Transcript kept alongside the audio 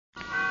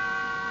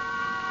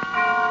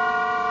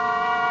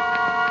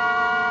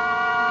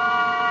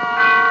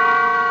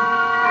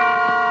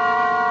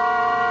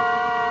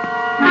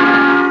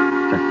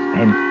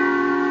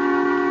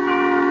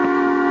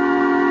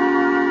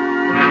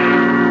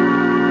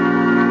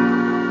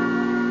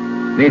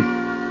This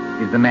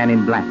is the Man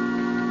in Black.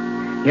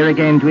 Here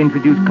again to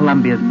introduce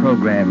Columbia's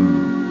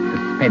program,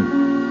 Suspense.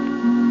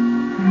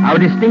 Our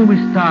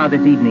distinguished star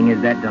this evening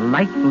is that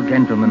delightful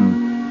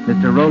gentleman,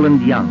 Mr.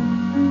 Roland Young,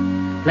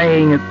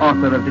 playing as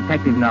author of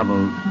detective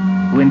novels,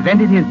 who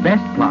invented his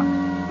best plot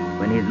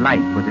when his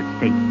life was at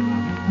stake.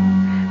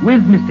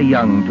 With Mr.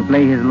 Young to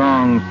play his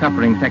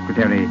long-suffering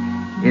secretary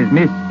is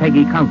Miss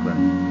Peggy Conklin.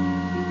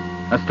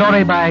 A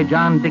story by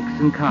John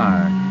Dixon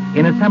Carr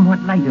in a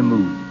somewhat lighter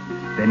mood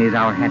than is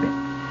our habit,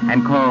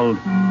 and called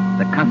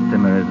The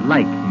Customers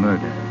Like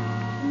Murder,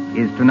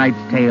 is tonight's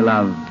tale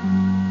of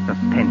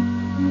suspense.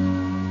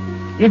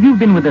 If you've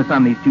been with us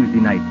on these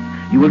Tuesday nights,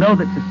 you will know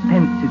that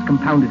suspense is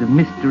compounded of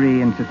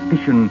mystery and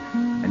suspicion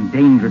and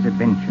dangerous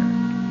adventure.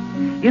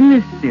 In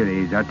this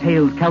series are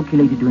tales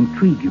calculated to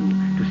intrigue you,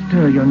 to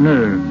stir your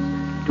nerves,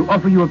 to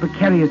offer you a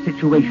precarious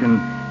situation,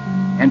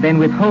 and then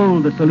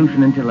withhold the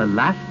solution until a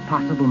last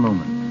possible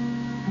moment.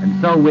 And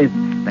so with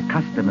The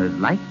Customers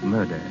Like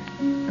Murder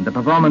and the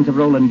performance of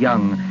Roland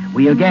Young,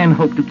 we again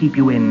hope to keep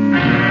you in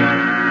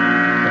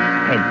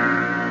suspense.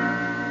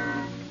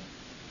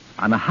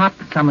 On a hot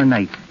summer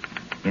night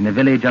in a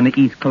village on the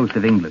east coast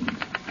of England,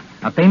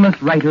 a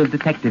famous writer of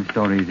detective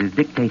stories is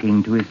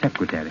dictating to his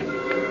secretary.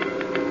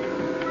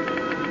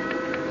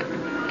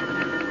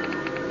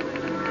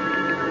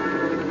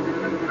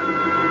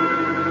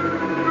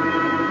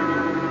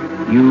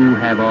 You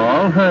have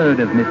all heard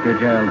of Mr.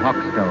 Gerald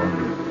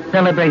Hawkstone,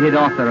 celebrated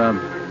author of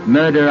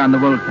Murder on the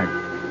Woolsack,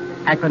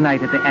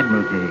 Aconite at the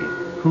Admiralty,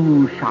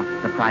 Who Shot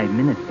the Prime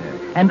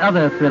Minister, and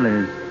other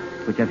thrillers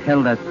which have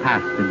held us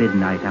past the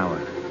midnight hour.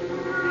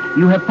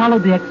 You have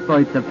followed the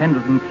exploits of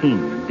Pendleton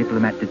King,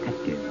 diplomat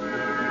detective.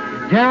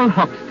 Gerald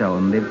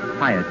Hawkstone lives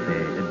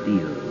quietly at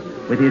Deal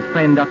with his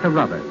friend Dr.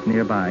 Roberts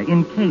nearby,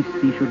 in case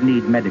he should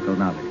need medical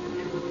knowledge.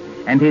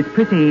 And his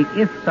pretty,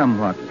 if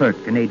somewhat pert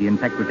Canadian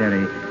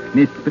secretary,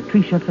 Miss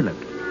Patricia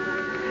Phillips.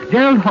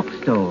 Gerald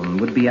Hawkstone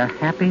would be a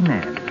happy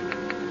man,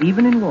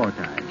 even in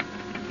wartime,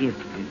 if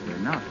it were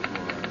not for...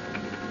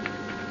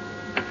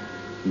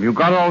 You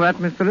got all that,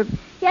 Miss Phillips?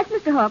 Yes,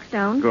 Mr.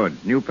 Hawkstone.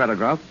 Good. New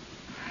paragraph.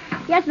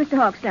 Yes, Mr.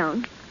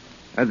 Hawkstone.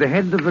 At the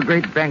head of the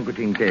great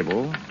banqueting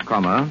table,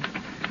 comma,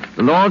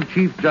 the Lord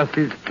Chief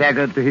Justice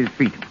staggered to his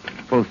feet,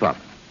 full stop.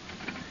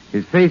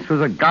 His face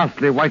was a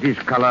ghastly whitish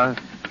color,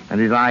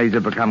 and his eyes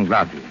had become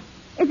glassy.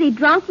 Is he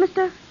drunk,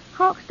 Mr.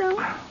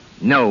 Hawkstone?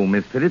 No,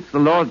 Miss Phillips, the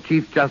Lord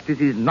Chief Justice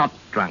is not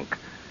drunk.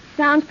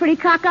 Sounds pretty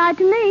cockeyed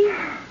to me.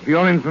 For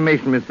your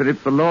information, Miss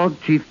Phillips, the Lord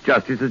Chief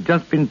Justice has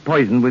just been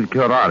poisoned with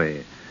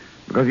curare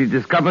because he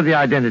discovered the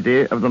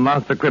identity of the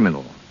master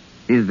criminal.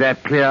 Is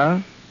that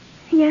clear?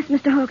 Yes,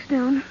 Mr.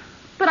 Hawkstone.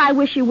 But I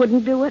wish you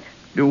wouldn't do it.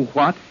 Do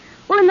what?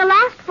 Well, in the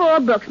last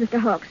 4 books, Mr.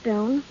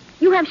 Hawkstone,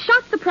 you have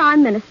shot the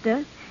Prime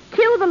Minister,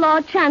 killed the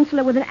Lord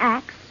Chancellor with an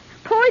axe,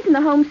 poisoned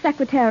the Home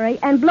Secretary,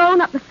 and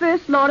blown up the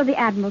First Lord of the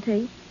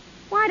Admiralty.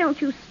 Why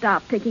don't you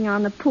stop picking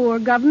on the poor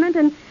government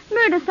and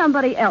murder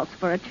somebody else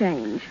for a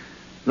change?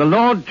 The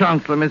Lord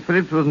Chancellor, Miss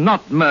Phillips, was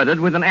not murdered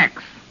with an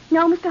axe.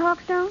 No, Mr.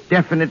 Hawkstone?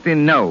 Definitely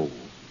no.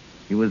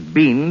 He was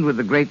beamed with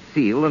the Great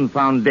Seal and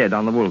found dead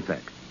on the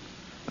Woolsack.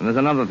 And there's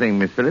another thing,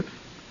 Miss Phillips.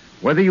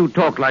 Whether you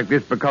talk like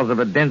this because of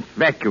a dense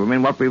vacuum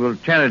in what we will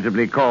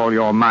charitably call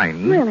your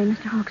mind... Really,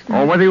 Mr. Hawkstone?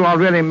 Or whether you are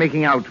really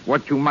making out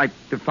what you might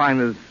define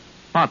as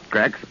hot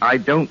cracks, I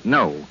don't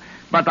know.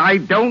 But I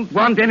don't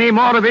want any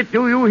more of it,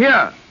 do you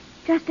hear?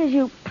 Just as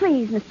you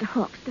please, Mr.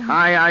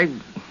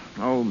 Hawkstone.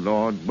 Oh,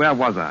 Lord, where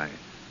was I?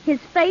 His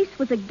face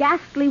was a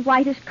ghastly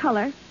whitish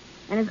color,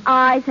 and his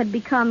eyes had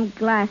become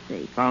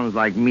glassy. Sounds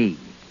like me.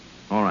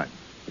 All right.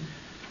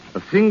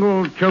 A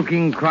single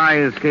choking cry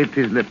escaped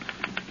his lips,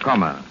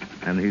 comma,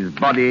 and his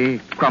body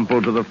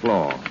crumpled to the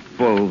floor.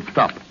 Full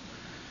stop.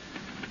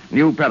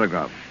 New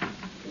paragraph.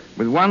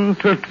 With one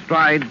swift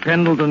stride,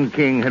 Pendleton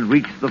King had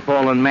reached the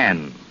fallen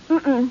man.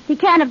 He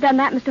can't have done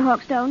that, Mr.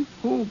 Hawkstone.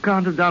 Who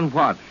can't have done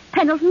what?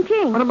 Pendleton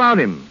King. What about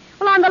him?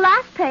 Well, on the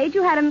last page,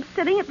 you had him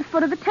sitting at the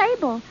foot of the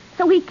table.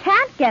 So he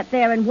can't get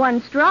there in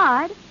one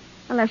stride.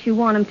 Unless you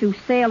want him to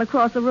sail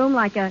across the room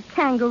like a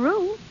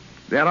kangaroo.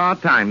 There are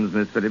times,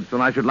 Miss Phillips,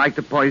 when I should like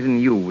to poison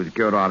you with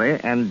curare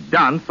and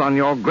dance on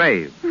your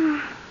grave.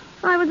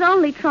 I was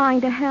only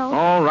trying to help.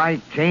 All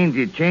right, change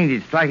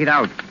it, strike it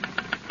out.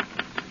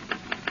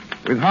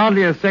 With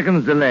hardly a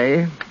second's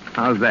delay,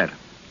 how's that?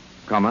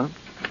 Comma.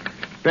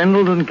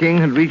 Pendleton King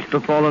had reached the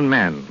fallen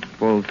man.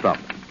 Full stop.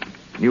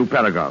 New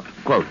paragraph.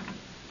 Quote.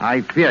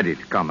 I feared it,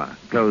 comma.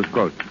 Close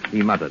quote.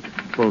 He muttered.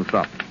 Full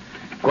stop.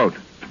 Quote.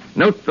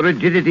 Note the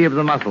rigidity of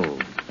the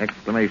muscles.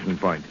 Exclamation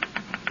point.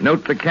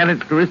 Note the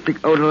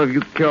characteristic odor of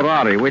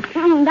curare, which...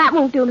 That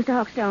won't do, Mr.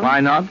 Hawkstone. Why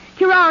not?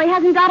 Curare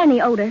hasn't got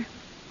any odor.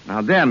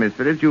 Now there, Miss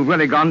Phillips, you've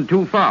really gone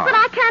too far. But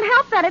I can't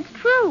help that. It's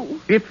true.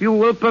 If you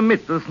will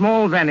permit the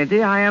small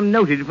vanity, I am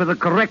noted for the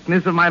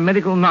correctness of my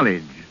medical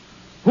knowledge.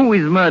 Who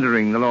is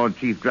murdering the Lord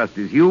Chief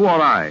Justice, you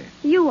or I?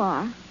 You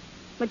are.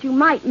 But you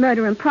might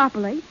murder him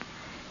properly.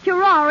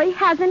 Curare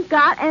hasn't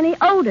got any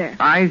odor.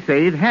 I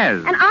say it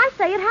has. And I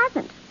say it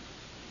hasn't.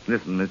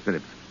 Listen, Miss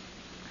Phillips.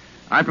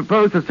 I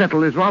propose to settle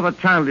this rather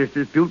childish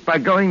dispute by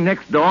going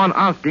next door and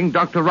asking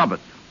Dr.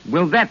 Roberts.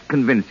 Will that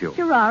convince you?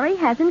 Rory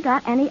hasn't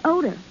got any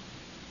odor.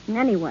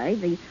 Anyway,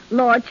 the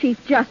Lord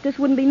Chief Justice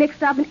wouldn't be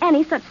mixed up in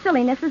any such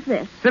silliness as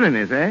this.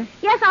 Silliness, eh?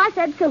 Yes, I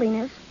said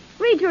silliness.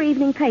 Read your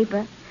evening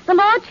paper. The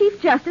Lord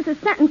Chief Justice is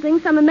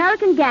sentencing some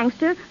American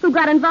gangster who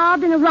got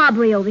involved in a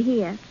robbery over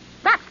here.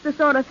 That's the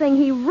sort of thing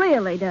he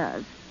really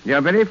does.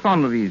 You're very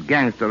fond of these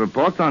gangster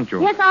reports, aren't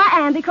you? Yes,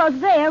 I am, because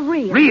they're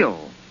real.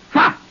 Real?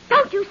 Fa!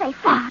 Don't you say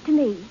fa to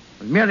me.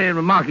 I was merely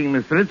remarking,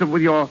 Miss Phillips, that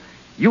with your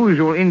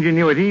usual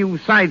ingenuity, you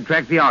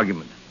sidetracked the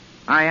argument.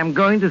 I am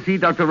going to see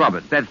Dr.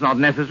 Roberts. That's not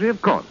necessary,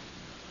 of course.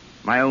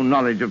 My own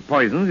knowledge of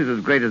poisons is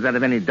as great as that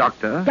of any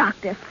doctor.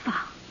 Dr. Fa.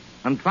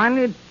 And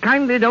finally,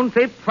 kindly don't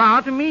say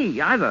fa to me,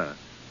 either.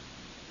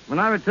 When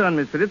I return,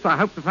 Miss Phillips, I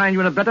hope to find you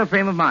in a better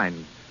frame of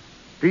mind.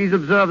 Please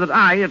observe that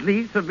I, at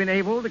least, have been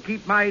able to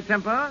keep my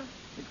temper.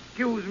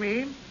 Excuse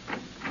me.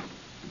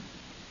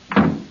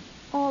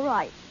 All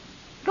right.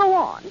 Go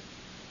on.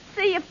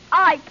 See if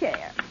I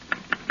care.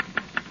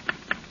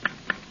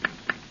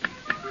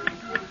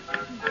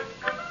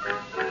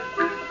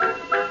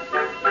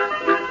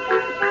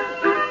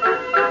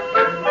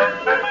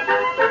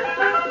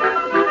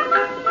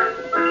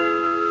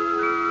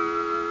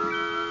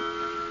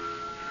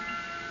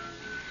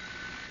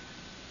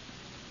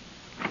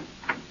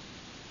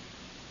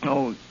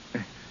 Oh,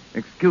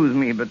 excuse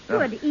me, but...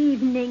 Good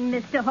evening,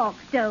 Mr.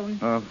 Hawkstone.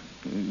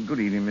 Good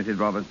evening, Mrs.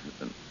 Roberts.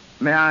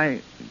 May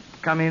I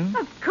come in?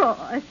 Of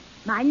course.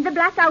 Mind the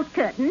blackout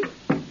curtain.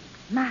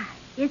 My,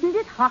 isn't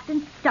it hot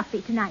and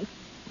stuffy tonight?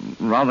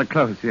 Rather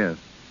close, yes.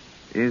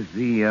 Is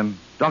the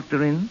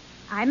doctor in?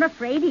 I'm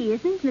afraid he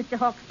isn't, Mr.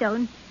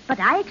 Hawkstone, but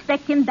I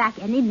expect him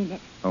back any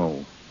minute.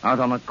 Oh, out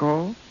on a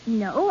call?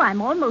 No,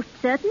 I'm almost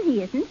certain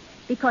he isn't,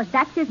 because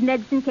that's his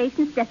medicine case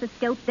and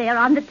stethoscope there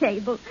on the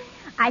table.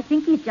 I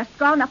think he's just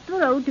gone up the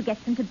road to get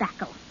some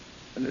tobacco.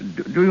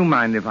 Do you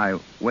mind if I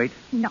wait?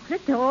 Not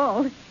at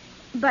all.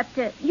 But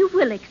you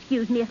will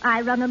excuse me if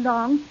I run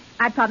along.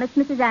 I promised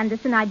Mrs.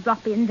 Anderson I'd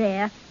drop in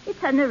there. It's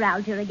her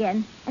neuralgia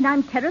again, and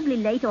I'm terribly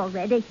late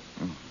already.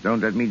 Don't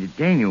let me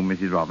detain you,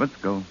 Mrs. Roberts.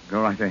 Go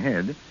right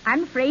ahead.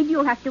 I'm afraid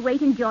you'll have to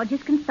wait in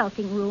George's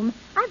consulting room.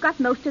 I've got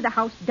most of the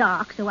house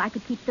dark, so I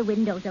could keep the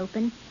windows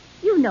open.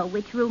 You know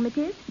which room it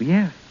is?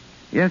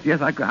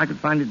 Yes, I could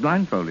find it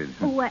blindfolded.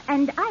 Oh,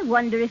 and I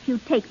wonder if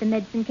you'd take the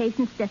medicine case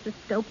and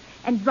stethoscope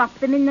and drop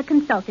them in the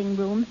consulting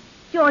room.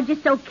 George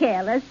is so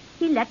careless,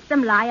 he lets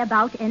them lie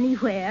about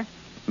anywhere.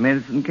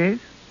 Medicine case?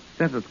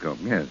 Stethoscope,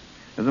 yes.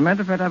 As a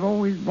matter of fact, I've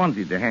always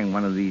wanted to hang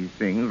one of these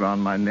things around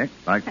my neck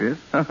like this.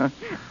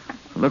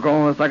 Look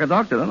almost like a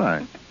doctor, don't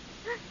I?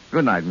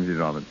 Good night, Mrs.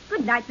 Roberts.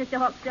 Good night, Mr.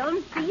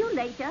 Hawkstone. See you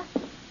later.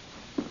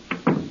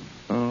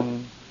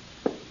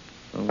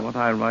 So what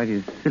I write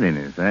is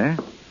silliness, eh?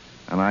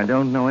 And I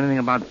don't know anything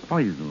about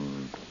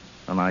poisons.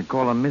 And I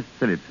call her Miss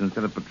Phillips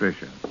instead of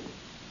Patricia.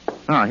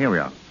 Ah, here we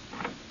are.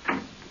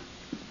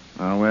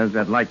 Now, where's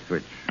that light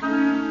switch?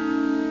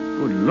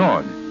 Good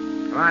Lord.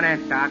 Come on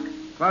in, Doc.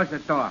 Close the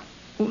door.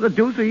 Who the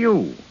deuce are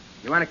you?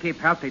 You want to keep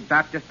healthy,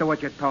 Doc? Just do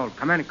what you're told.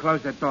 Come in and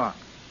close the door.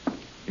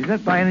 Is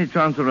that by any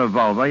chance a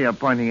revolver you're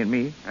pointing at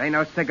me? There ain't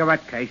no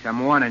cigarette case.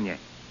 I'm warning you.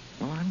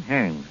 Well, I'm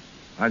hanged.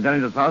 I've done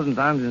it 1,000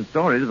 times in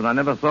stories, but I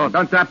never thought...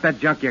 Don't drop that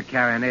junk you're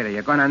carrying either.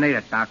 You're going to need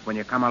it, Doc, when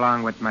you come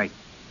along with me.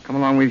 Come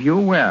along with you?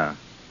 Where?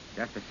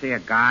 Just to see a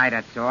guy,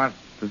 that's all.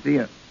 To see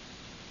a...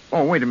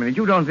 Oh, wait a minute.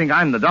 You don't think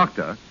I'm the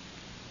doctor?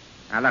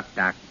 Now, look,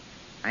 Doc.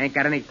 I ain't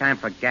got any time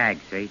for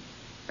gags, see?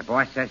 The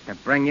boss says to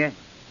bring you,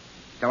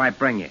 so I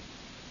bring you.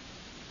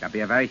 There'll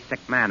be a very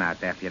sick man out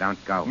there if you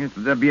don't go. Yes,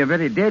 there'll be a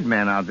very dead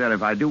man out there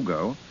if I do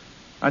go.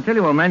 I tell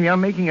you, old man, you're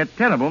making a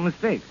terrible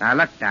mistake. Now,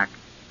 look, Doc.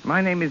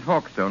 My name is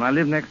Hawkstone. I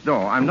live next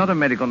door. I'm not a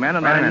medical man,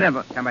 and Wait a I minute.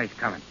 never... Somebody's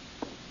coming.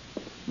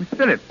 Miss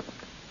Phillips.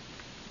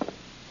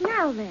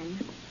 Now then,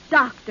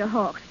 Dr.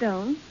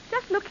 Hawkstone,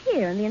 just look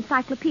here in the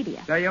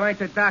encyclopedia. So you ain't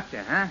the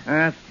doctor, huh?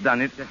 That's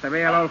done it. Just a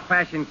real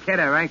old-fashioned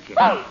kidder, ain't you?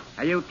 Now,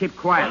 you keep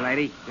quiet,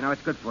 lady. You know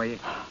it's good for you.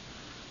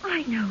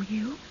 I know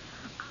you.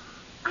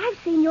 I've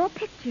seen your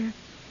picture.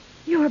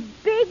 You're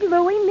Big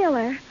Louie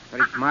Miller.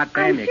 Pretty smart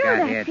I'm dame you sure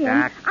got that's here,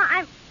 him.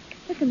 Doc.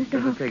 Listen,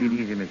 Mr. Just take it Hawkstone.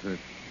 easy, Miss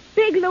Phillips.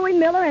 Big Louie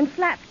Miller and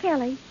Slaps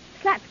Kelly.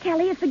 Slaps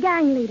Kelly is the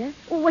gang leader.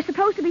 Well, we're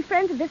supposed to be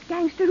friends of this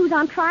gangster who's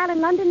on trial in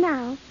London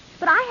now.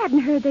 But I hadn't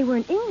heard they were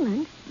in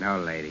England. No,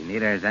 lady.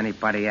 Neither is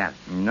anybody else.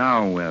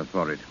 Nowhere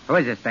for it. Who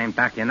is this dame,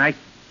 Doc? You nice?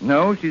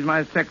 No, she's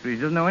my secretary.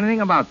 She doesn't know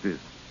anything about this.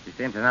 She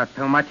seems to know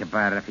too much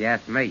about it, if you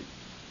ask me.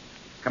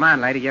 Come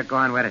on, lady. You're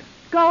going with us.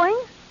 Going?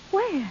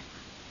 Where?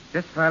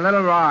 Just for a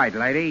little ride,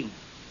 lady.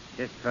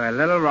 Just for a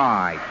little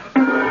ride.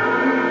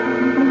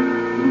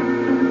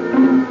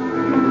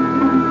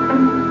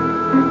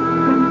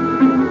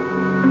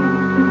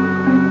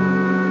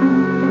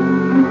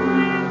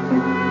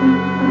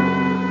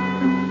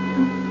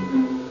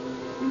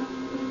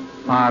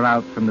 Far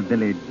out from the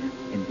village,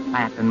 in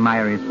flat and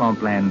miry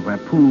swampland where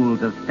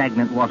pools of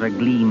stagnant water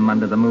gleam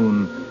under the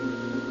moon,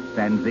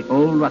 stands the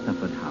old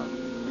Rutherford house.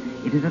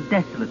 It is a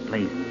desolate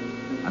place,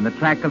 on the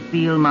track of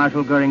Field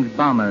Marshal Goering's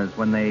bombers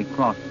when they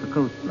crossed the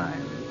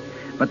coastline.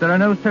 But there are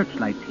no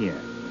searchlights here,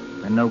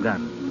 and no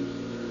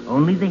guns.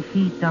 Only the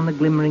heat on the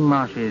glimmering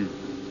marshes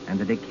and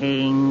the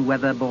decaying,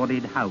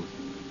 weather-boarded house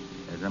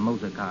as a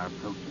motor car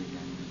approaches.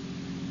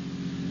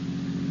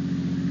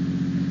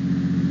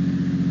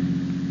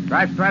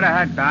 Drive straight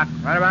ahead, Doc.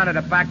 Right around to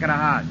the back of the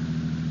house.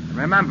 And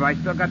remember, I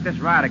still got this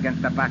rod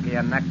against the back of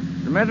your neck.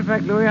 As a matter of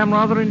fact, Louis, I'm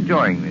rather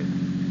enjoying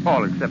this.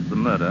 All except the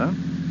murder.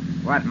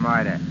 What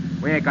murder?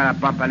 We ain't gonna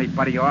bump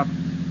anybody off.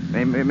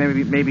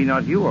 Maybe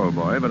not you, old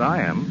boy, but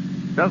I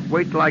am. Just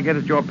wait till I get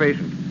at your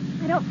patient.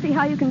 I don't see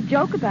how you can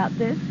joke about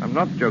this. I'm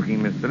not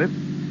joking, Miss Phillips.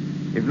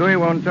 If Louis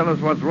won't tell us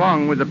what's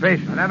wrong with the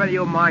patient. Never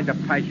you mind the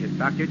patient,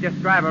 Doc. You just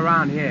drive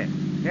around here.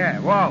 Yeah,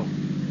 whoa.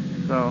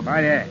 So?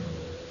 Right here.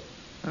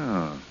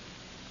 Oh.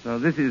 So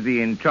this is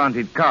the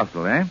enchanted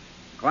castle, eh?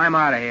 Climb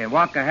out of here and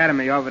walk ahead of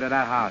me over to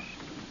that house.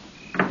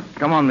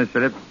 Come on, Miss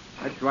Phillips.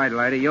 That's right,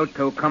 lady. You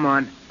too. Come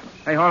on.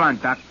 Hey, hold on,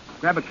 Doc.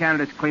 Grab a can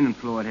of this cleaning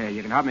fluid here.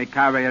 You can help me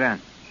carry it in.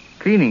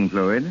 Cleaning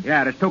fluid?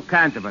 Yeah, there's 2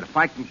 cans of it. If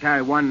I can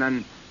carry one,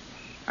 then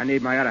I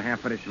need my other hand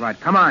for this ride.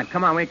 Come on.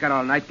 We ain't got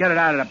all night. Get it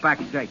out of the back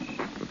seat.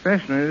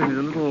 Professionally, this is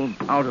a little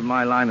out of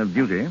my line of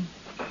duty.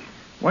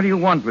 What do you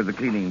want with the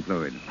cleaning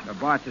fluid? The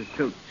boss's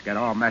suits get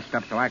all messed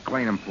up, so I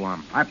clean them for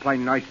him. I play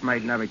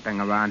nursemaid and everything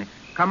around here.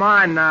 Come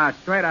on now.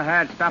 Straight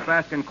ahead. Stop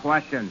asking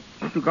questions.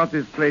 You got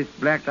this place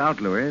blacked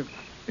out, Louis.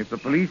 If the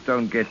police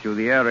don't get you,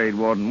 the air raid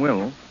warden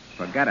will.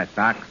 Forget it,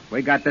 Doc.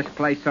 We got this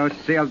place so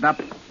sealed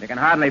up, you can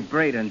hardly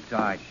breathe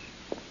inside.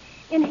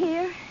 In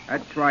here?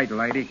 That's right,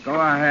 lady. Go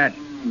ahead.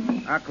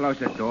 I'll close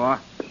the door.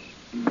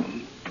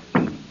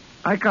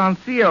 I can't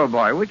see, old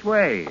boy. Which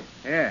way?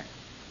 Here.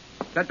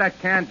 Set that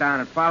can down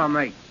and follow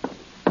me.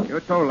 You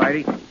too,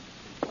 lady.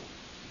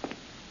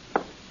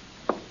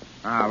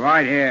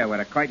 Right here, with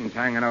the curtains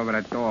hanging over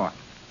the door.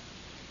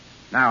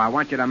 Now, I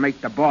want you to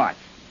meet the boss.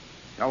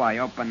 So I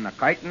open the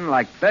curtain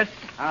like this.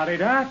 Howdy,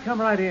 Doc. Come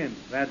right in.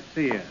 Glad to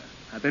see you.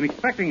 I've been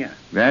expecting you.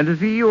 Glad to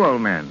see you,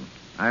 old man.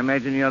 I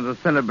imagine you're the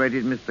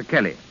celebrated Mr.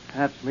 Kelly.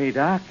 That's me,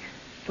 Doc.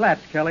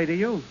 Slats Kelly to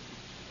you.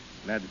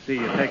 Glad to see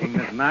you taking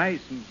this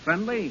nice and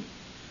friendly.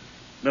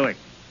 Louis,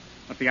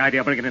 what's the idea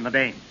of bringing in the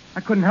dame?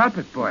 I couldn't help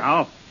it, boy.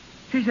 How?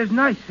 She says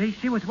nice, see?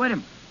 She was with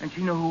him, and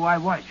she knew who I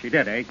was. She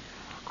did, eh?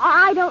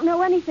 I don't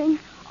know anything.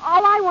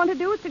 All I want to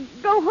do is to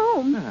go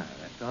home.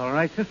 That's all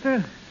right,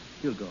 sister.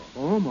 You'll go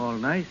home all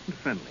nice and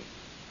friendly.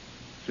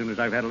 As soon as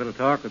I've had a little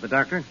talk with the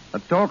doctor. A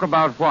talk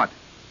about what?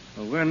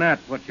 Well, we're not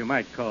what you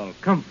might call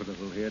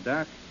comfortable here,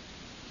 Doc.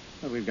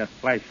 Well, we've got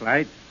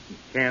flashlights,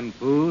 canned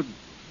food,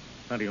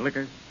 plenty of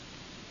liquor,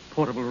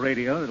 portable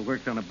radio that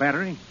works on a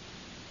battery.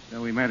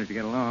 So we managed to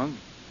get along.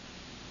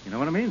 You know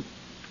what I mean?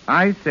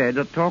 I said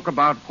a talk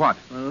about what?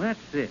 Well,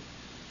 that's it.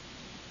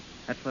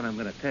 That's what I'm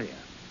going to tell you.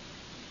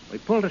 We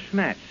pulled a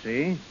snatch,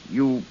 see?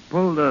 You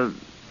pulled a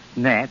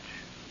snatch?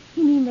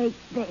 He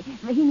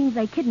means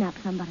they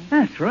kidnapped somebody.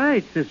 That's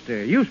right,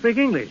 sister. You speak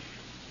English.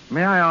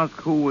 May I ask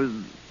who was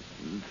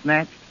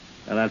snatched?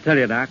 Well, I'll tell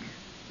you, Doc,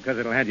 because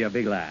it'll have you a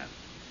big laugh.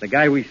 The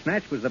guy we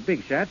snatched was the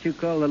big shot you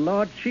call the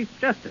Lord Chief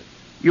Justice.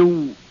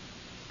 You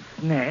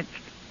snatched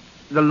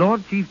the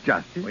Lord Chief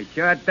Justice? We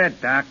sure did,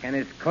 Doc, and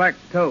his clerk,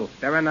 too.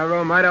 They're in the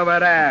room right over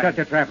there. Shut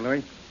your trap,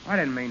 Louis. I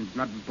didn't mean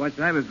nothing, Butch.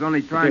 I was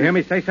only Did trying you hear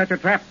me say shut your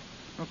trap?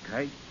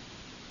 Okay.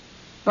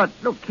 But,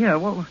 look here,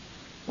 what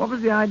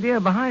was the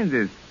idea behind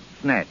this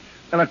snatch?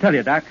 Well, I'll tell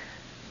you, Doc.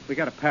 We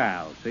got a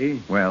pal,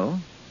 see? Well?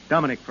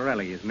 Dominic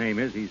Pirelli, his name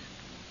is. He's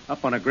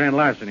up on a grand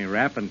larceny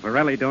rap, and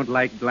Pirelli don't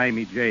like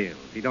Blimey jails.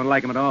 He don't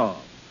like 'em at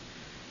all.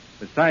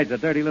 Besides, the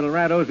dirty little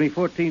rat owes me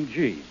 14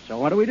 G's. So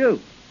what do?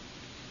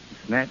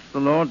 Snatched the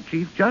Lord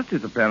Chief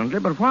Justice, apparently,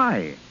 but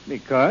why?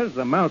 Because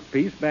the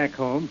mouthpiece back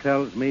home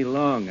tells me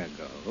long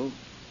ago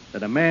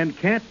that a man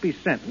can't be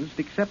sentenced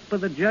except for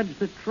the judge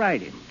that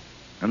tried him.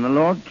 And the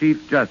Lord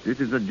Chief Justice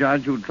is the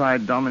judge who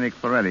tried Dominic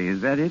Pirelli,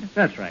 is that it?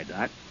 That's right,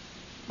 Doc.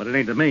 But it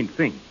ain't the main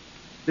thing.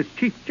 This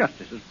Chief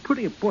Justice is a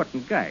pretty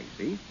important guy,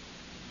 see?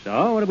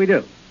 So, what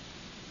do?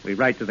 We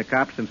write to the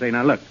cops and say,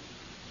 now, look,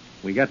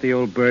 we got the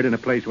old bird in a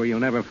place where you'll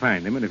never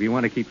find him, and if you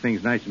want to keep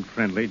things nice and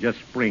friendly, just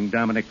spring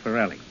Dominic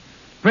Pirelli.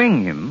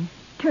 Spring him?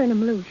 Turn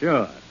him loose.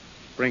 Sure.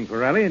 Spring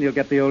Pirelli, and you'll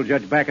get the old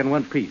judge back in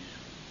one piece.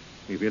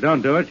 If you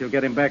don't do it, you'll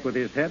get him back with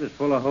his head as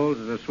full of holes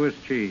as a Swiss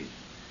cheese.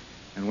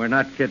 And we're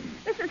not kidding.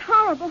 This is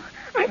horrible.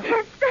 I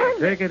can't stand it.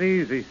 Take it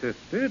easy,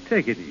 sister.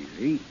 Take it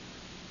easy.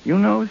 You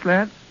know,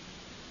 Slats,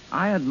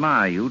 I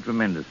admire you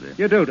tremendously.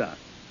 You do, Doc.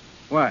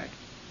 Why?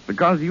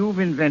 Because you've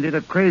invented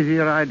a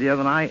crazier idea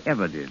than I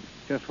ever did.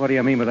 Just what do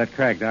you mean by that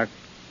crack, Doc?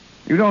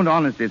 You don't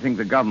honestly think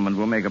the government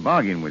will make a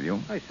bargain with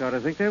you. I sort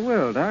of think they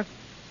will, Doc.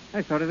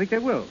 I sort of think they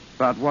will.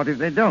 But what if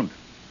they don't?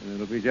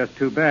 It'll be just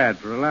too bad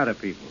for a lot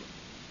of people.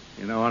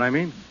 You know what I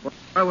mean?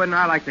 Why wouldn't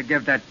I like to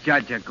give that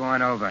judge a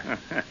going over?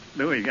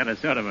 Louis got a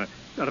sort of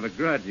a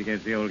grudge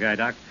against the old guy,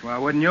 Doc.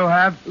 Well, wouldn't you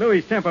have?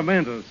 Louis'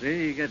 temperamental,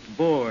 see? He gets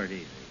bored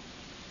easy.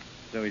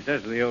 So he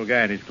says to the old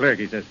guy and his clerk,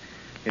 he says,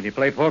 can you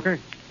play poker?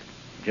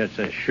 He just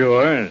says,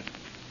 sure.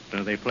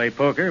 So they play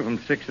poker from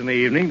 6 in the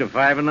evening to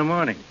 5 in the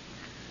morning.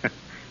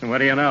 What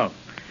do you know?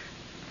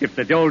 If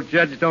the old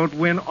judge don't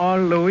win all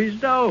Louis'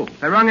 dough.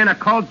 They rung in a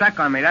cold deck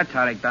on me. That's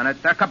how they done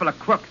it. They're a couple of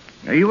crooks.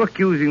 Are you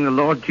accusing the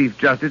Lord Chief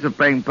Justice of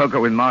playing poker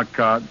with marked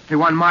cards? He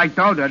won my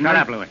dough, didn't he? Shut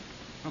up, Louis.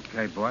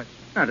 Okay, boss.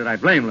 Not that I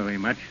blame Louis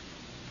much.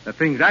 The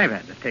things I've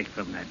had to take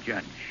from that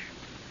judge.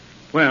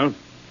 Well,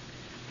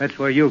 that's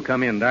where you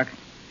come in, Doc.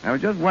 I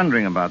was just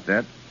wondering about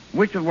that.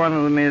 Which of one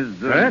of them is...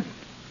 Hurt?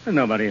 There's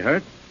nobody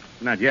hurt.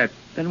 Not yet.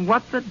 Then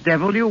what the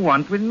devil do you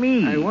want with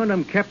me? I want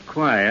them kept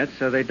quiet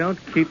so they don't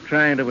keep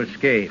trying to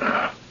escape.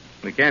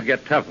 We can't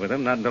get tough with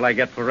them, not until I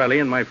get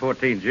Pirelli and my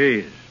 14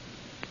 Gs.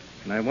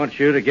 And I want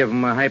you to give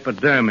them a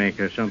hypodermic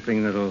or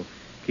something that'll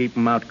keep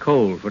them out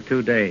cold for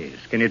 2 days.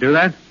 Can you do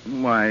that?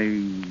 Why,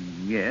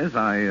 yes,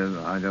 I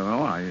don't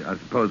know. I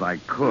suppose I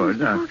could.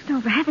 Mr.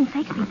 Hawkstone, for heaven's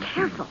sakes, be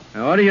careful.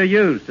 Now, what do you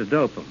use to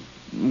dope them?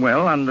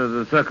 Well, under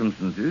the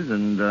circumstances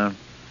and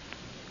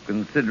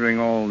considering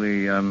all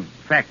the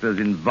factors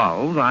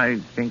involved, I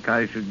think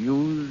I should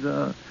use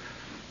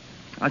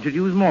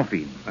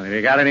morphine. Well, have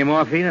you got any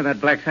morphine in that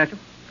black satchel?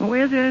 Oh,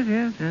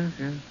 yes.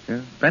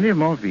 Plenty of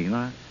morphine.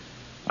 I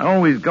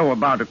always go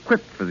about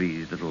equipped for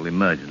these little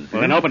emergencies.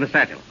 Well, then open the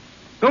satchel.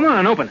 Come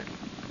on, open it.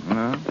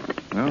 Well,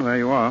 there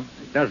you are.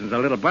 Dozens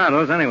of little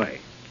bottles, anyway.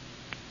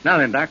 Now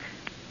then, Doc,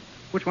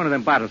 which one of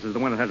them bottles is the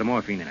one that has the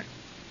morphine in it?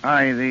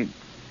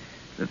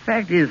 The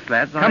fact is,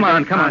 Flats... Come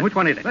on. Which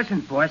one is it?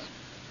 Listen, boss.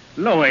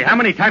 Louis, how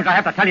many times do I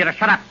have to tell you to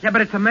shut up? Yeah,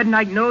 but it's the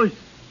midnight news.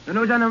 The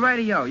news on the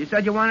radio. You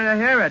said you wanted to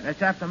hear it.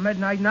 It's after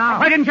midnight now.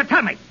 Why didn't you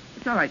tell me?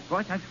 It's all right,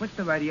 boss. I switched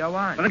the radio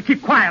on. Well, then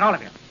keep quiet, all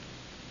of you.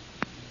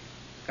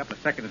 A couple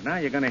of seconds now,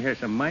 you're going to hear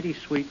some mighty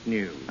sweet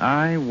news.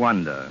 I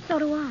wonder. So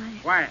do I.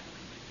 Quiet.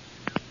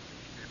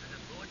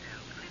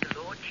 The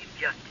Lord Chief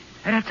Justice.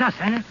 Hey, that's us,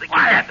 ain't it? The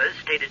kidnappers,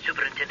 stated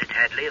Superintendent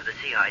Hadley of the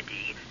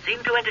CID,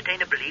 seem to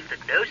entertain a belief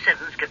that no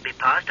sentence can be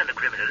passed on a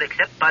criminal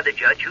except by the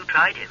judge who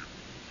tried him.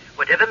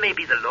 Whatever may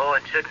be the law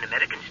in certain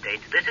American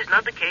states, this is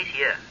not the case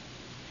here.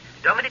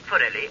 Dominic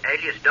Forelli,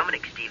 alias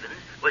Dominic Stevens,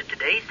 was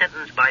today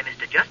sentenced by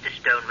Mr. Justice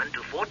Stoneman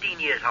to 14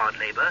 years hard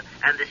labor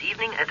and this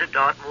evening entered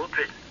Dartmoor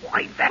prison.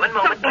 Why, that One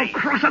moment, please.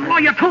 double-crossing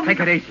lawyer told me...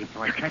 Take it easy,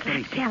 boys. Look Take at it that,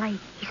 easy. Kelly.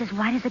 He's as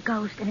white as a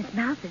ghost, and his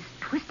mouth is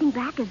twisting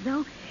back as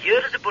though...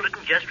 Here is a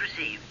bulletin just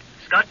received.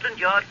 Scotland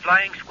Yard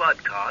flying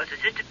squad cars,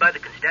 assisted by the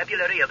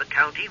constabulary of a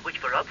county which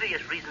for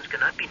obvious reasons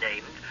cannot be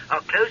named,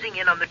 are closing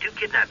in on the two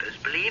kidnappers,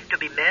 believed to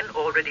be men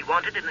already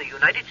wanted in the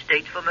United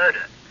States for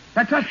murder.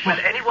 That's us, boss.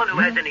 Should anyone who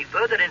has any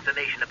further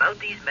information about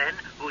these men,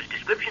 whose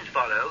descriptions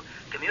follow,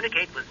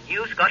 communicate with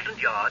New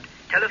Scotland Yard,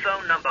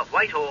 telephone number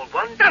Whitehall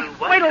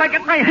 121... Wait till I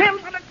get my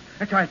hands on it.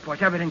 That's all right, boss.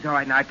 Everything's all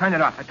right now. I turned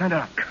it off.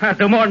 Can't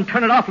do more than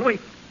turn it off, Louis.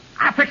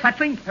 I'll fix that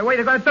thing. Hey, what are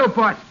you going to do,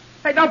 boss?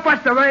 Hey, don't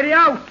bust the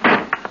radio.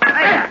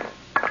 Hey.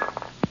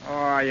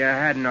 Oh, you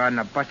hadn't on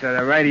the bust of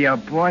the radio,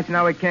 boss.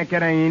 Now we can't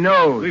get any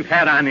news. We've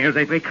had on ears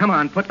lately. Come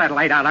on, put that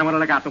light out. I want to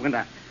look out the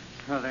window.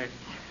 So they're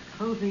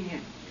closing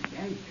in.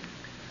 Okay?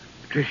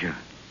 Patricia,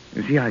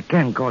 you see, I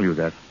can call you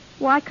that.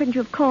 Why couldn't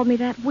you have called me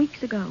that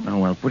weeks ago? Oh,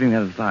 well, putting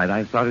that aside,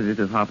 I started it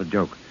as half a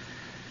joke.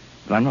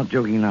 But I'm not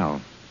joking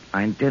now.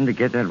 I intend to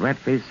get that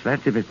rat-faced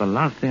Flats if it's the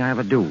last thing I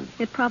ever do.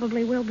 It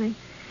probably will be.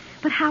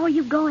 But how are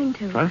you going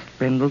to? Trust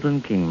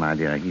Pendleton King, my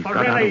dear. He's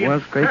got out of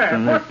worse scrapes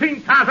than this.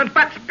 14,000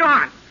 bucks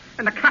gone.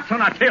 And the cops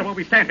on our tail while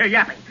we stand here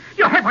yapping.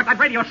 You heard what that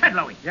radio said,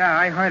 Louis. Yeah,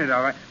 I heard it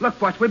all right. Look,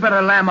 boss, we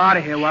better lamb out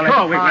of here while it's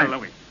Sure we time. will,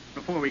 Louis.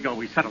 Before we go,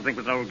 we settle things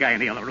with the old guy in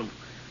the other room.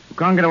 You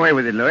can't get away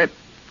with it, Louis.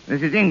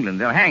 This is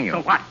England. They'll hang you.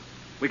 So what?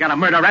 We got a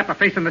murder rap for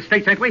facing the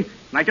States, ain't we?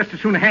 And I just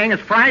as soon hang as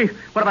fry.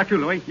 What about you,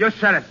 Louis? You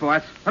said it,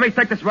 boss. Let me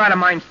take this rod of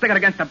mine, stick it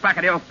against the back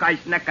of the old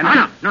guy's neck,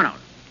 and... No.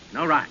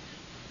 No rides.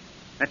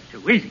 That's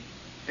too easy.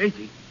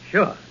 Easy.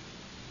 Sure.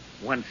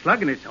 One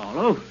slug and it's all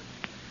over.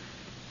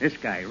 This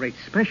guy rates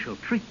special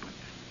treatment.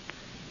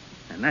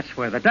 And that's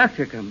where the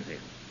doctor comes in.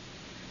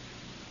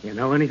 You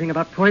know anything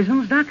about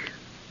poisons, Doc?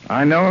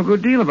 I know a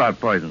good deal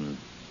about poisons.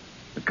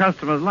 The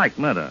customers like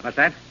murder. What's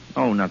that?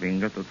 Oh, nothing.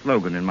 Just a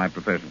slogan in my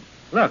profession.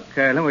 Look,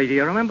 Louis, do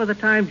you remember the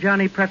time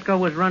Johnny Presco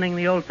was running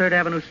the old 3rd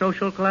Avenue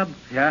Social Club?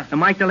 Yeah? And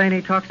Mike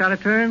Delaney talks out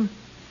of turn?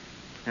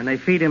 And they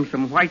feed him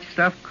some white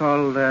stuff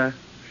called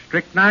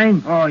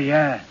strychnine? Oh,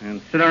 yeah.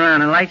 And sit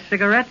around and light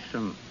cigarettes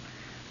and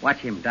watch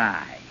him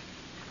die.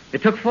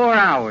 It took 4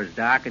 hours,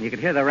 Doc, and you could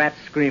hear the rats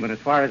screaming as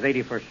far as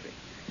 81st Street.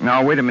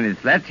 Now, wait a minute,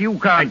 Flats. You I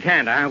can't...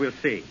 can't, huh? We'll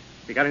see.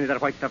 You got any of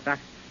that white stuff, Doc?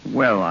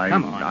 Well,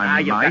 Come on, I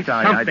you've might.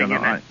 got I something don't know.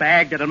 in that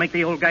bag that'll make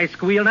the old guy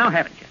squeal now,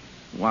 haven't you?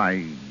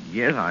 Why,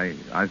 yes,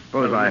 I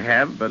suppose I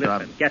have, but...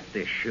 Listen, get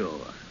this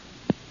sure.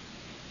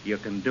 You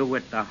can do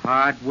it the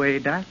hard way,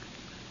 Doc,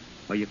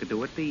 or you can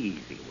do it the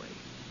easy way.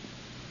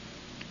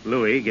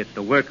 Louis gets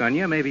to work on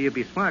you. Maybe you'd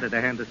be smarter to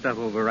hand the stuff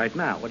over right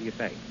now. What do you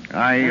say?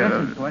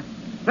 Listen, boss.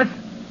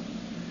 Listen.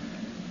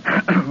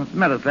 What's the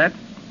matter, Flats?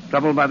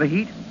 Troubled by the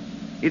heat?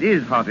 It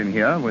is hot in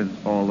here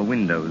with all the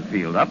windows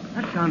sealed up.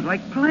 That sounds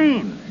like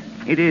planes.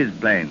 It is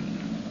planes.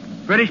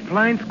 British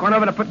planes going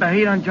over to put the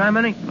heat on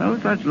Germany? No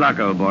such luck,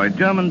 old boy.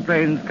 German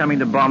planes coming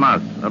to bomb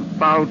us.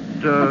 About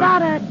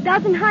a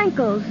dozen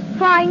Heinkels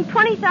flying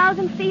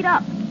 20,000 feet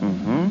up.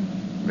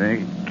 Mm-hmm.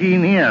 Very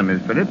keen ear,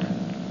 Miss Phillips.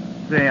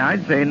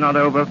 I'd say not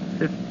over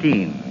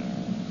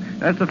 15.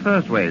 That's the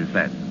first wave,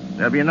 Slat.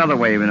 There'll be another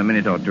wave in a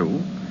minute or two.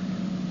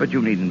 But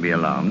you needn't be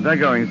alarmed. They're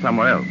going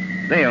somewhere else.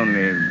 They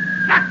only...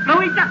 Duck,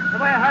 Louie, duck! The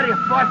way I heard you,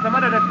 boss, I'm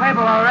under the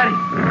table already.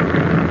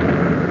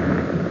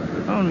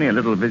 Only a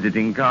little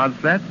visiting card,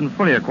 Slats, and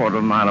fully a quarter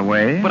of a mile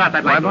away. Put out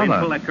that light, Why Louie, and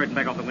bother? pull that curtain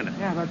back off the window.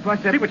 Yeah, but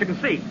boss... See what you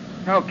can see.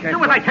 Okay. Do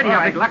what I tell you,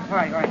 all Big Luck. All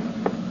right.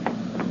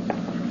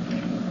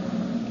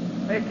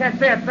 Hey, you can't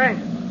see a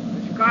thing.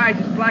 The sky's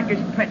as black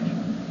as pitch.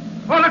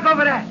 Oh, look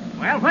over there.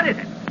 Well, what is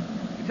it?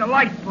 It's a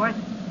light, boss.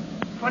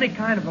 Funny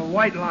kind of a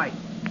white light.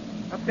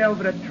 Up there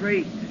over the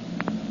trees.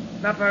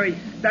 It's not very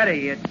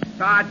steady. It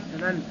starts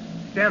and then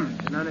dims,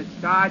 and then it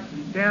starts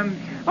and dims.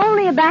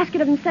 Only a basket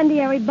of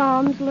incendiary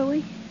bombs,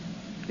 Louis.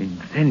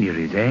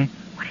 Incendiaries, eh?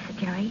 What is it,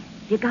 Jerry?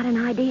 You got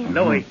an idea?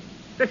 Louie,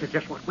 this is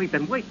just what we've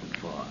been waiting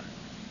for.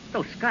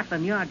 Those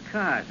Scotland Yard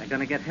cars are going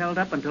to get held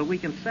up until we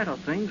can settle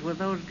things with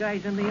those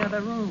guys in the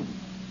other room.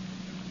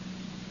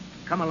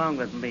 Come along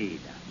with me,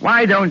 Doc.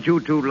 Why don't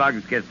you two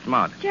lugs get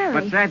smart? Jerry.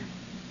 What's that?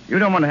 You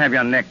don't want to have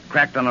your neck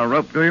cracked on a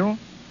rope, do you?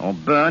 Or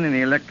burn in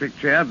the electric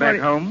chair back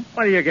home?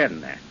 What are you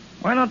getting at?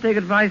 Why not take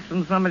advice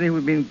from somebody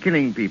who's been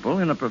killing people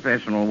in a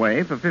professional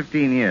way for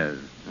 15 years?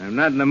 I'm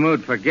not in the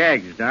mood for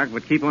gags, Doc,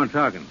 but keep on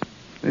talking.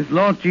 This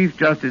Lord Chief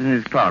Justice and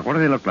his clerk, what do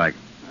they look like?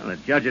 Well, the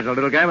judge is a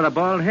little guy with a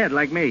bald head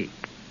like me.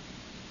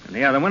 And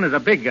the other one is a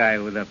big guy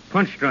with a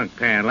punch-drunk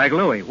pan like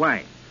Louie.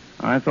 Why?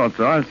 I thought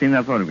so. I've seen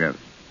that photograph.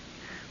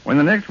 When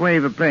the next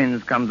wave of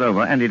planes comes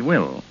over, and it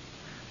will,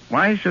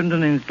 why shouldn't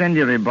an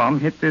incendiary bomb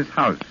hit this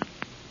house?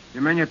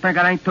 You mean you think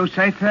it ain't too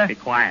safe here? Be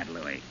quiet,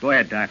 Louie. Go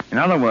ahead, Doc. In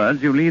other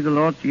words, you leave the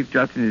Lord Chief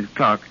Justice and his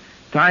clerk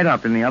tied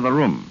up in the other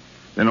room.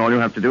 Then all you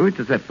have to do is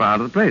to set fire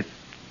to the place.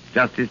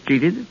 Justice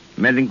cheated,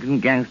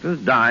 Medlington gangsters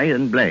die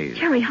and blaze.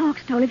 Jerry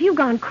Hawkstone, have you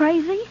gone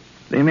crazy?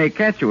 They may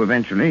catch you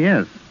eventually,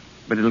 yes.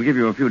 But it'll give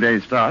you a few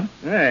days' start.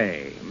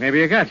 Hey, maybe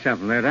you got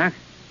something there, Doc.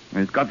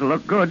 And it's got to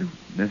look good.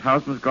 This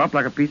house must go up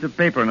like a piece of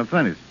paper in a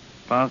furnace,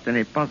 past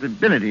any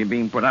possibility of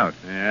being put out.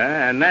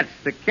 Yeah, and that's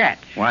the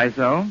catch. Why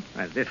so?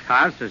 Well, this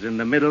house is in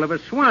the middle of a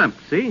swamp,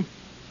 see?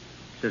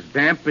 It's as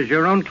damp as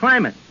your own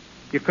climate.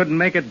 You couldn't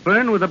make it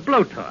burn with a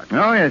blowtorch.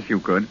 Oh, yes, you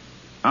could.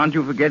 Aren't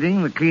you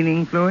forgetting the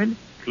cleaning fluid?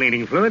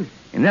 Cleaning fluid?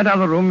 In that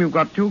other room, you've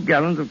got 2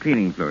 gallons of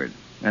cleaning fluid.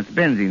 That's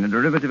benzene, a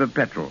derivative of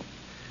petrol.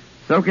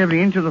 Soak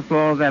every inch of the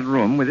floor of that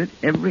room with it,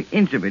 every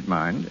inch of it,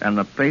 mind, and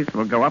the place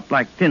will go up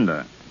like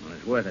tinder. Well,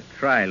 it's worth a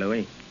try,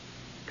 Louie.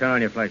 Turn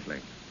on your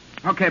flashlight.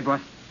 Okay,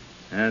 boss.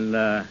 And,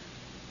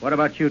 what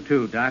about you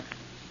two, Doc?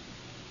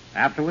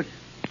 Afterwards?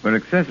 We're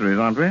accessories,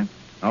 aren't we?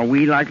 Are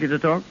we likely to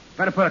talk?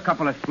 Better put a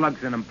couple of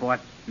slugs in them, boss,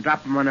 and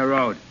drop them on the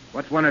road.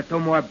 What's 1 or 2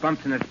 more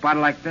bumps in a spot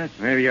like this?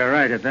 Maybe you're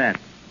right at that.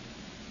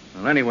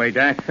 Well, anyway,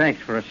 Doc,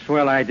 thanks for a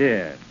swell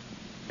idea.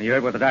 You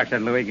heard what the doc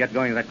said, Louie. Get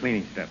going to that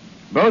cleaning stuff.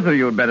 Both of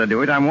you had better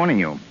do it, I'm warning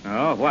you.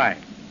 Oh, why?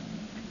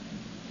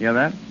 Hear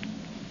that?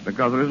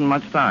 Because there isn't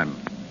much time.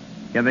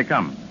 Here they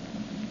come.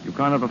 You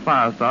can't have a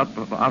fire start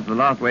after the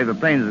last wave of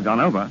planes has gone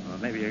over. Well,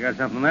 maybe you got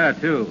something there,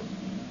 too.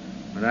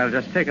 But I'll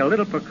just take a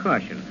little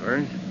precaution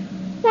first.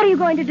 What are you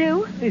going to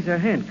do? These are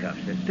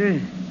handcuffs,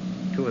 sister.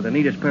 2 of the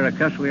neatest pair of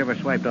cuffs we ever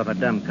swiped off a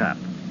dumb cop.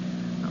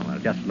 Now, I'll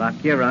just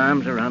lock your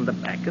arms around the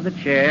back of the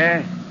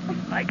chair,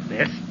 like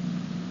this.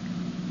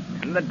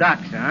 And the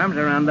doc's arms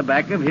around the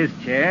back of his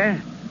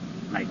chair,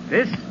 like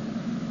this.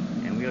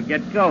 And we'll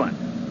get going.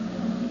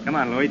 Come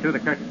on, Louie, through the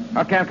curtain.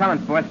 Okay, I'm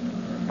coming, boss.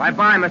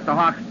 Bye-bye, Mr.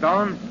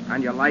 Hawkstone,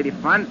 and your lady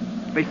friend.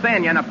 Be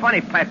seeing you in the funny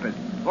papers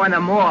or in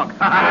the morgue.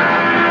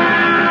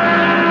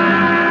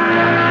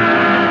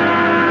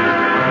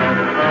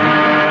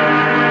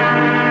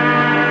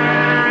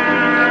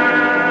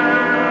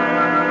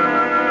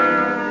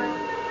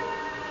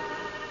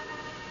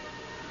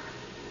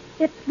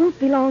 It won't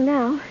be long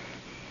now.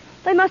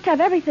 They must have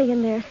everything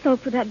in there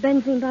soaked with that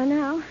benzene by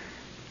now.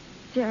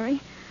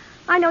 Jerry,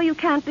 I know you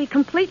can't be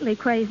completely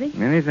crazy.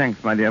 Many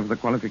thanks, my dear, for the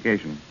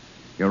qualification.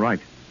 You're right.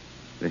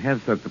 They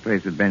have soaked the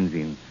place with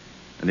benzene.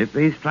 And if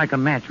they strike a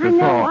match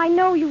before... I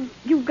know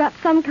you've got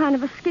some kind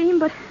of a scheme,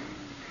 but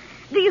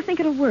do you think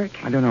it'll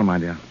work? I don't know, my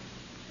dear.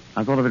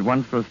 I thought of it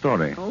once for a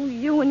story. Oh,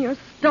 you and your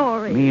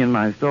story. Me and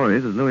my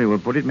stories, as Louis will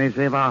put it, may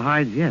save our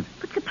hides yet.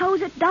 But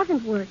suppose it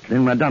doesn't work.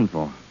 Then we're done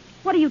for.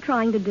 What are you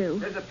trying to do?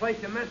 There's a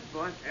place you missed,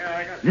 boss. Yeah,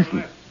 I got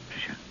Listen,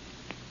 Tricia.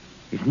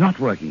 It's not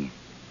working.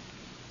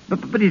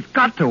 But it's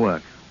got to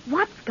work.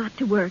 What's got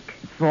to work?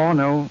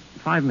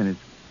 5 minutes.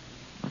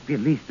 Must be at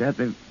least that.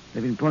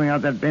 They've been pulling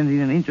out that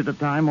benzene an inch at a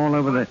time all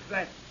over the... What's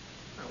that?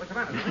 What's the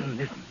matter?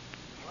 Listen.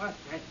 What's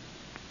that?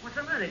 What's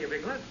the matter, you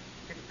big lug?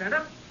 Can you stand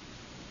up?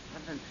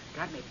 Something's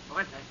got me,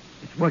 boss.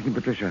 It's working,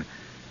 Patricia.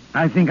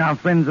 I think our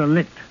friends are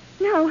licked.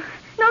 No,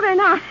 they're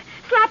not.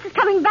 Slats is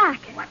coming back.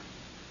 What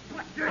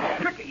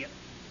dirty trick are you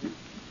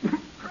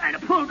trying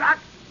to pull, Doc?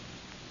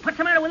 What's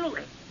the matter with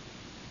Louie?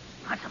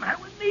 What's the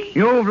matter with me?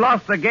 You've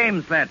lost the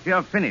game, Slats.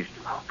 You're finished.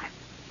 Oh,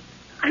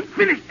 I'm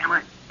finished, am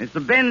I? It's the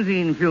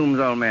benzene fumes,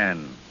 old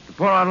man. To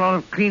pour out a lot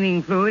of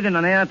cleaning fluid in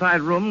an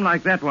airtight room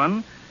like that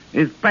one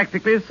is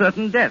practically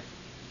certain death.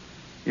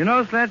 You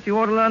know, Slet, you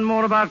ought to learn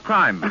more about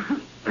crime.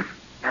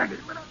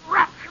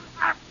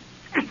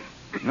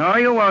 No,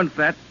 you won't,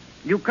 Slet.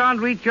 You can't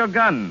reach your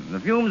gun. The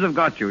fumes have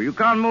got you. You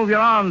can't move your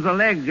arms or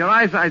legs. Your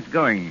eyesight's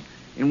going.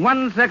 In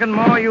 1 second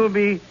more, you'll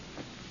be...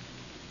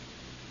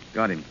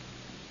 Got him.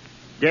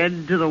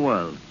 Dead to the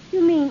world.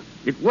 You mean,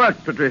 It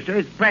worked, Patricia.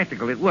 It's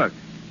practical. It worked.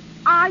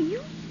 are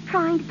you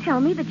trying to tell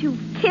me that you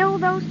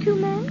killed those 2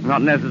 men?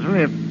 Not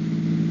necessarily.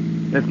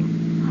 Listen,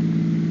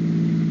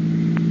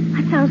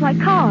 That sounds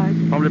like cars.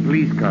 probably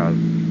police cars.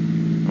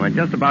 We're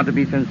just about to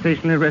be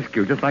sensationally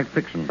rescued, just like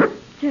fiction.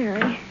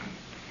 Jerry.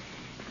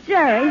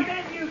 Jerry.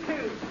 You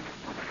two.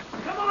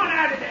 Come on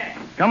out of there.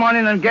 Come on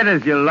in and get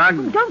us, you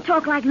lug. Don't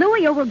talk like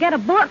Louis or we'll get a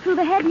bullet through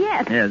the head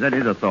yet. Yes, that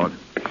is a thought.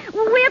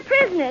 We're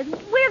prisoners.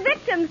 We're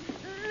victims.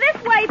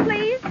 This way,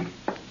 please.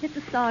 It's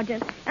a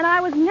sergeant, and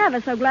I was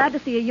never so glad to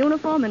see a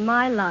uniform in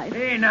my life.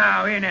 Here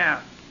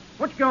now.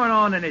 What's going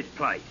on in this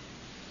place?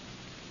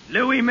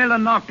 Louis Miller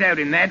knocked out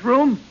in that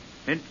room?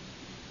 And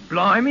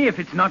blimey, if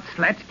it's not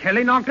Slats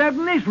Kelly knocked out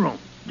in this room.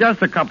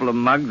 Just a couple of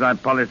mugs I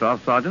polished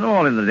off, Sergeant,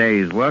 all in the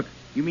day's work.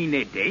 You mean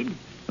they're dead?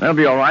 They'll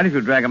be all right if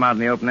you drag them out in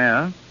the open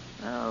air.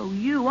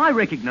 Oh, I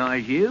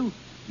recognize you.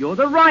 You're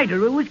the writer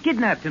who was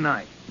kidnapped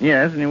tonight.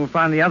 Yes, and you will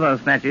find the other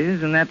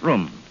snatches in that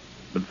room.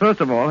 But first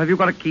of all, have you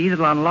got a key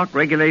that'll unlock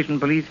regulation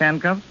police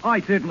handcuffs?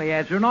 I certainly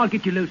have, sir, and I'll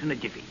get you loose in a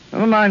jiffy.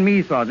 Never mind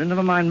me, Sergeant.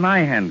 Never mind my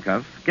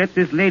handcuffs. Get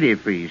this lady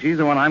free. She's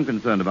the one I'm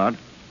concerned about.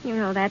 You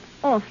know, that's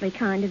awfully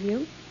kind of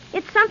you.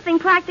 It's something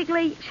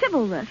practically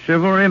chivalrous.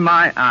 Chivalry,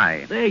 my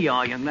eye. There you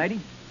are, young lady.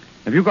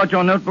 Have you got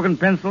your notebook and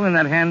pencil in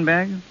that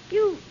handbag?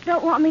 You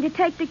don't want me to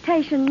take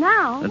dictation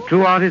now? The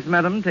true artist,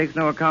 madam, takes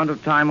no account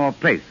of time or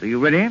place. Are you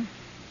ready?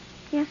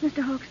 Yes,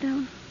 Mr.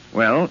 Hawkstone.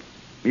 Well,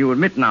 you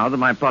admit now that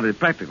my plot is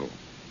practical.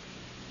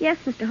 Yes,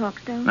 Mr.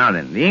 Hawkstone. Now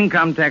then, The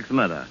Income Tax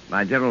Murder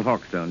by Gerald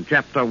Hawkstone,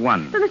 Chapter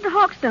 1. But, Mr.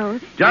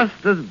 Hawkstone...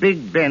 Just as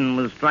Big Ben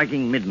was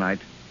striking midnight,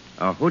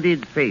 a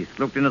hooded face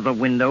looked into the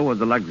window of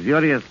the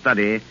luxurious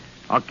study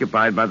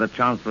occupied by the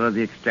Chancellor of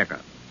the Exchequer.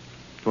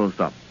 Full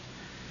stop.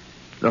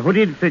 The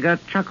hooded figure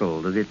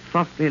chuckled as it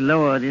softly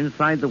lowered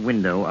inside the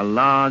window a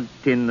large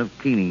tin of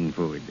cleaning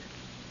fluid.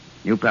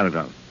 New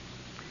paragraph.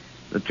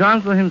 The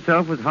Chancellor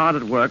himself was hard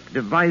at work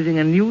devising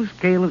a new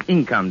scale of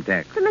income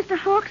tax. But, Mr.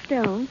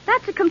 Hawkstone,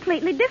 that's a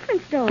completely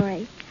different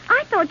story.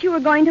 I thought you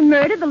were going to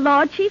murder the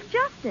Lord Chief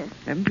Justice.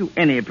 Haven't you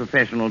any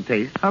professional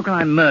taste? How can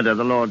I murder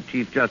the Lord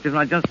Chief Justice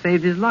when I just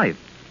saved his life?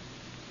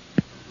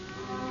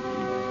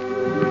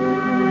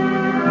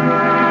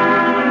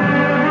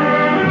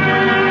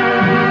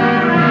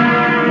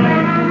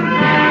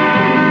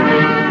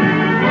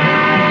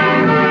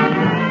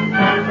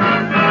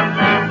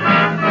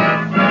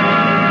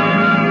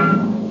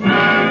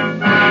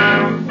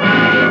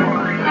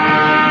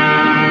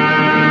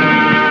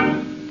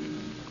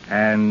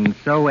 And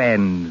so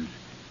ends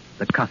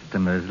The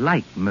Customers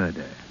Like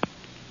Murder,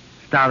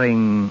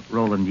 starring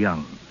Roland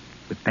Young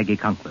with Peggy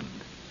Conklin.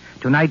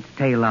 Tonight's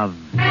tale of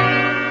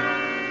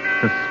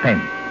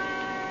suspense.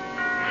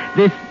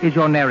 This is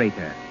your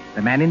narrator,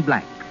 the man in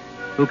black,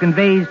 who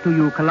conveys to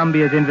you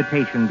Columbia's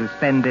invitation to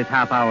spend this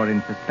half hour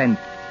in suspense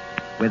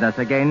with us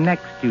again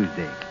next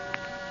Tuesday,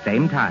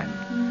 same time,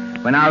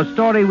 when our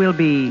story will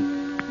be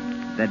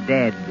The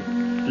Dead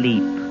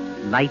Sleep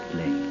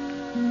Lightly.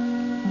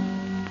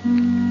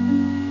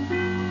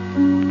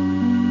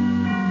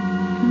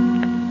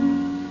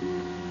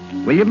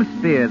 William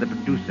Spear, the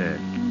producer,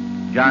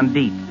 John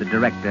Dietz, the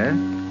director,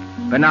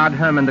 Bernard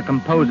Herrmann, the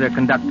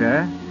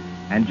composer-conductor,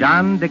 and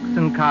John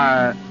Dixon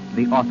Carr,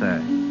 the author,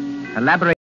 elaborate